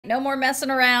no more messing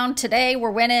around. Today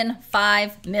we're winning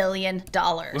 $5 million.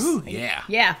 Ooh, yeah.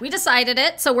 Yeah, we decided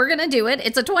it, so we're going to do it.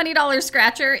 It's a $20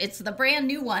 scratcher. It's the brand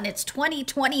new one. It's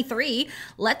 2023.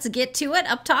 Let's get to it.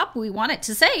 Up top, we want it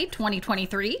to say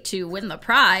 2023 to win the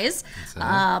prize.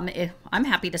 I'm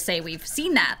happy to say we've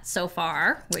seen that so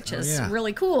far, which is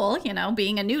really cool, you know,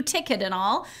 being a new ticket and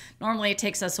all. Normally it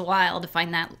takes us a while to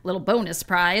find that little bonus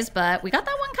prize, but we got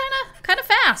that one kind of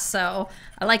fast, so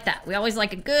I like that. We always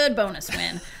like a good bonus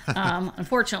win.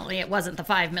 Unfortunately, it wasn't the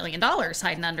 $5 million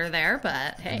hiding under there,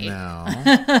 but hey,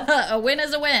 a win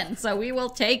is a win, so we will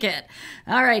take it.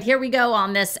 All right, here we go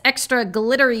on this extra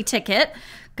glittery ticket.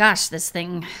 Gosh, this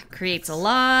thing creates a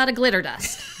lot of glitter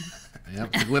dust. Yep,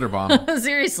 it's a glitter bomb.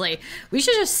 Seriously, we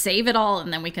should just save it all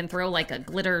and then we can throw like a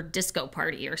glitter disco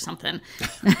party or something.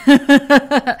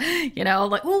 You know,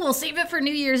 like, oh, we'll save it for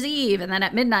New Year's Eve, and then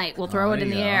at midnight we'll throw it in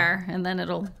the air, and then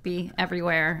it'll be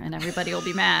everywhere and everybody will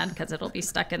be mad because it'll be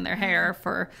stuck in their hair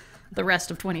for the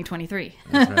rest of 2023.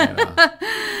 That's right.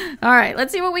 All right,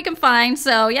 let's see what we can find.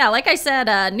 So yeah, like I said,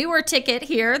 a newer ticket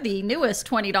here, the newest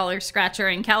 $20 scratcher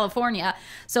in California.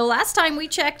 So last time we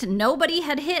checked, nobody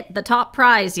had hit the top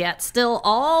prize yet. Still,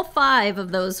 all 5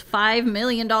 of those $5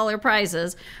 million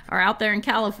prizes are out there in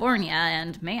California,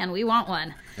 and man, we want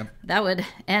one. Yep. That would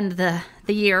end the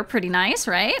year pretty nice,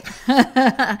 right?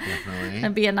 Definitely.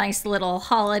 It'd be a nice little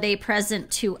holiday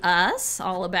present to us,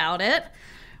 all about it.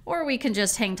 Or we can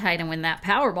just hang tight and win that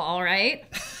Powerball, right?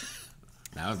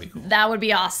 That would be cool. That would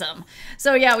be awesome.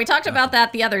 So yeah, we talked about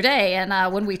that the other day,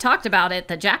 and when we talked about it,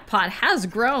 the jackpot has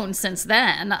grown since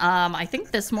then. I think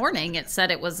this morning it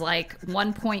said it was like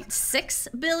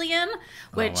 1.6 billion,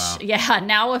 which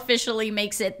now officially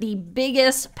makes it the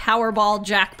biggest Powerball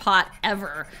jackpot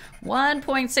ever.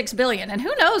 1.6 billion, and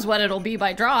who knows what it'll be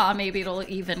by draw. Maybe it'll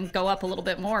even go up a little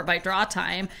bit more by draw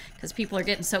time because people are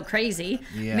getting so crazy.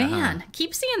 Yeah. Man,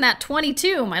 keep seeing that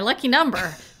 22, my lucky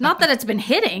number. Not that it's been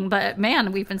hitting, but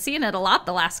man, we've been seeing it a lot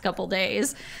the last couple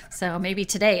days. So maybe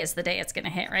today is the day it's going to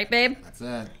hit, right, babe? That's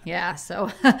it. Yeah, so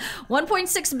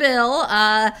 1.6 bill.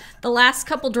 The last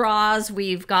couple draws,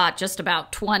 we've got just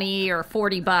about 20 or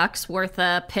 40 bucks worth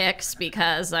of picks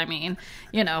because, I mean,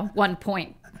 you know, 1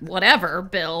 point whatever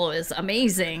bill is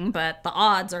amazing, but the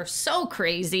odds are so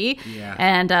crazy. Yeah.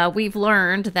 And we've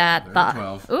learned that Number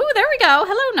 12. Ooh, there we go.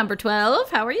 Hello, number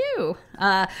 12. How are you?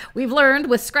 We've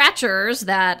learned with scratchers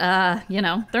that you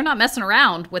know, they're not messing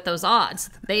around with those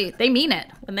odds. They mean it.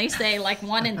 When they say like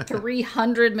 1 in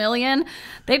 300 million,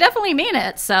 they definitely mean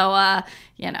it. So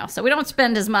you know, so we don't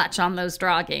spend as much on those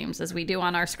draw games as we do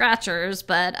on our scratchers,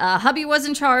 but hubby was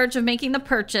in charge of making the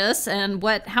purchase. And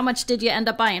how much did you end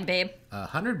up buying, babe?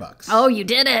 $100. Oh, you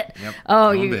did it. Yep.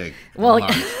 Oh, Going big. Well,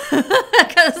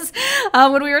 because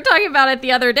when we were talking about it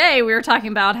the other day, we were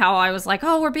talking about how I was like,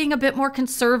 oh, we're being a bit more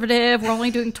conservative. We're only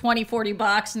doing 20, 40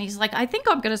 bucks. And he's like, I think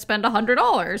I'm going to spend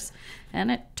 $100. And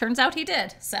it turns out he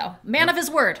did. So, man of his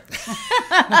word.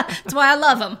 That's why I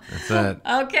love him. That's it.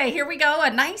 Okay, here we go. A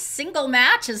nice single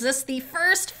match. Is this the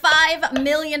first $5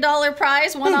 million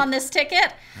prize won on this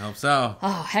ticket? I hope so.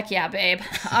 Oh, heck yeah, babe.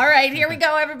 All right, here we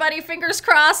go, everybody. Fingers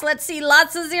crossed. Let's see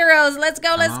lots of zeros. Let's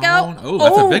go, let's go. Oh,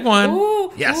 that's a big one.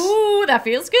 Ooh, Yes. Ooh, that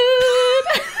feels good.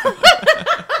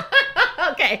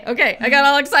 Okay. I got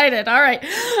all excited. All right.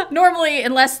 Normally,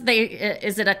 unless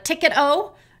is it a ticket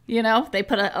O? You know, they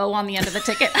put an O on the end of the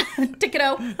ticket. Ticket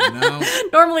O. No.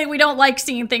 Normally, we don't like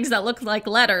seeing things that look like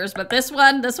letters, but this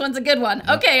one's a good one.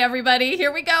 Okay, everybody,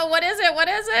 here we go. What is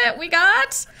it? We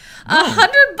got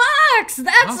 $100.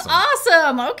 That's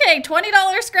awesome. Okay,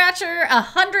 $20 scratcher,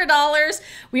 $100.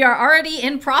 We are already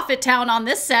in profit town on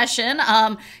this session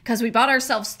because we bought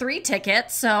ourselves 3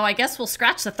 tickets. So I guess we'll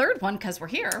scratch the third one because we're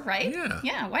here, right?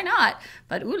 Yeah, why not?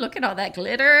 But ooh, look at all that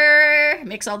glitter. It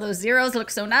makes all those zeros look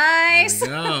so nice. There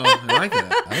we go. I like it.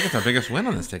 I think it's our biggest win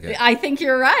on this ticket. I think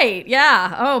you're right.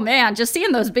 Yeah. Oh, man. Just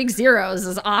seeing those big zeros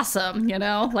is awesome. You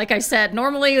know, like I said,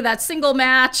 normally that single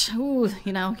match, ooh,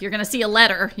 you know, you're going to see a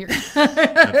letter.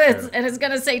 And it's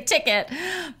going to say ticket.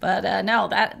 But no,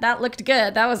 that looked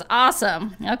good. That was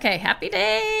awesome. Okay. Happy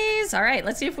days. All right.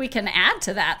 Let's see if we can add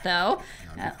to that, though.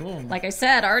 Cool. Like I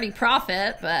said, already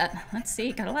profit, but let's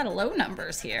see. Got a lot of low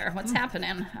numbers here. What's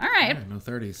happening? All right. Yeah, no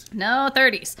 30s. No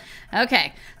 30s.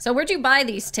 Okay. So where'd you buy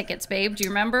these tickets, babe? Do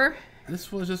you remember?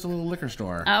 This was just a little liquor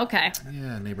store. Oh, okay.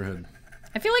 Yeah, neighborhood.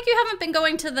 I feel like you haven't been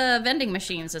going to the vending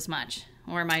machines as much.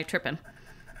 Or am I tripping?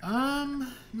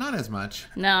 Not as much.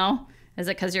 No? Is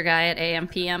it because your guy at AM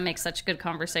PM makes such good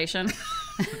conversation?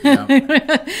 Yeah.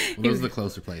 Well, those are the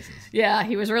closer places. Yeah,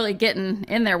 he was really getting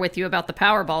in there with you about the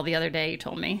Powerball the other day, you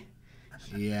told me.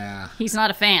 Yeah. He's not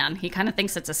a fan. He kind of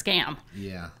thinks it's a scam.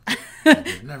 Yeah. Like,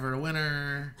 there's never a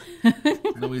winner.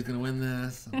 Nobody's going to win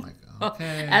this. I'm like,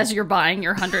 okay. As you're buying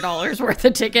your $100 worth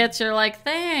of tickets, you're like,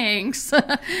 thanks.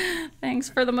 Thanks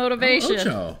for the motivation.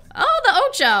 Ocho. Oh, the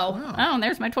Ocho. Wow. Oh, and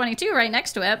there's my 22 right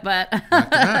next to it. But, Back to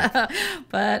back.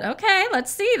 but okay,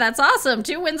 let's see. That's awesome.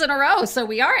 2 wins in a row. So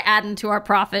we are adding to our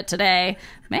profit today.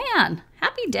 Man,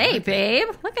 happy day, babe.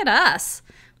 Look at us.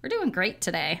 We're doing great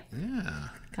today. Yeah.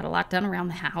 Got a lot done around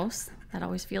the house. That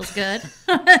always feels good.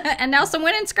 And now some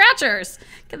winning scratchers.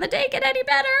 Can the day get any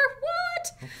better?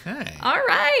 What? Okay. All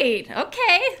right.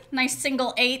 Okay. Nice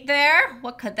single 8 there.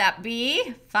 What could that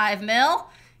be? 5 mil.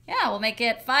 Yeah, we'll make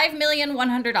it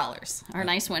 $5,100,000. Our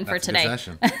nice win for That's a today. good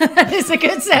session. That is a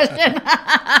good session.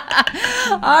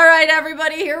 All right,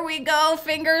 everybody, here we go.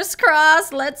 Fingers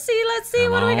crossed. Let's see.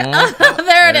 Come What do we on. got? Oh,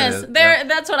 there it is. There. Yep.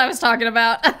 That's what I was talking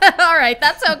about. All right,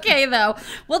 that's okay though.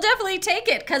 We'll definitely take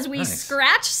it because we Nice.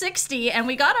 scratched 60 and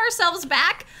we got ourselves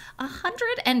back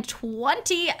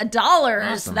 $120.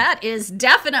 Awesome. That is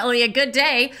definitely a good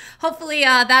day. Hopefully,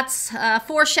 that's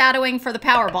foreshadowing for the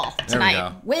Powerball There we tonight.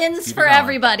 go. Wins Keep it for going.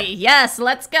 everybody. Yes,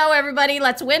 let's go, everybody.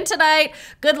 Let's win tonight.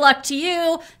 Good luck to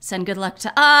you. Send good luck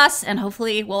to us, and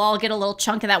hopefully, we'll all get a little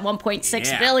chunk of that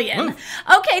 1.6 Yeah. billion. Woo.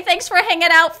 Okay, thanks for hanging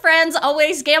out, friends.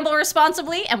 Always gamble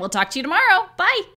responsibly, and we'll talk to you tomorrow. Bye.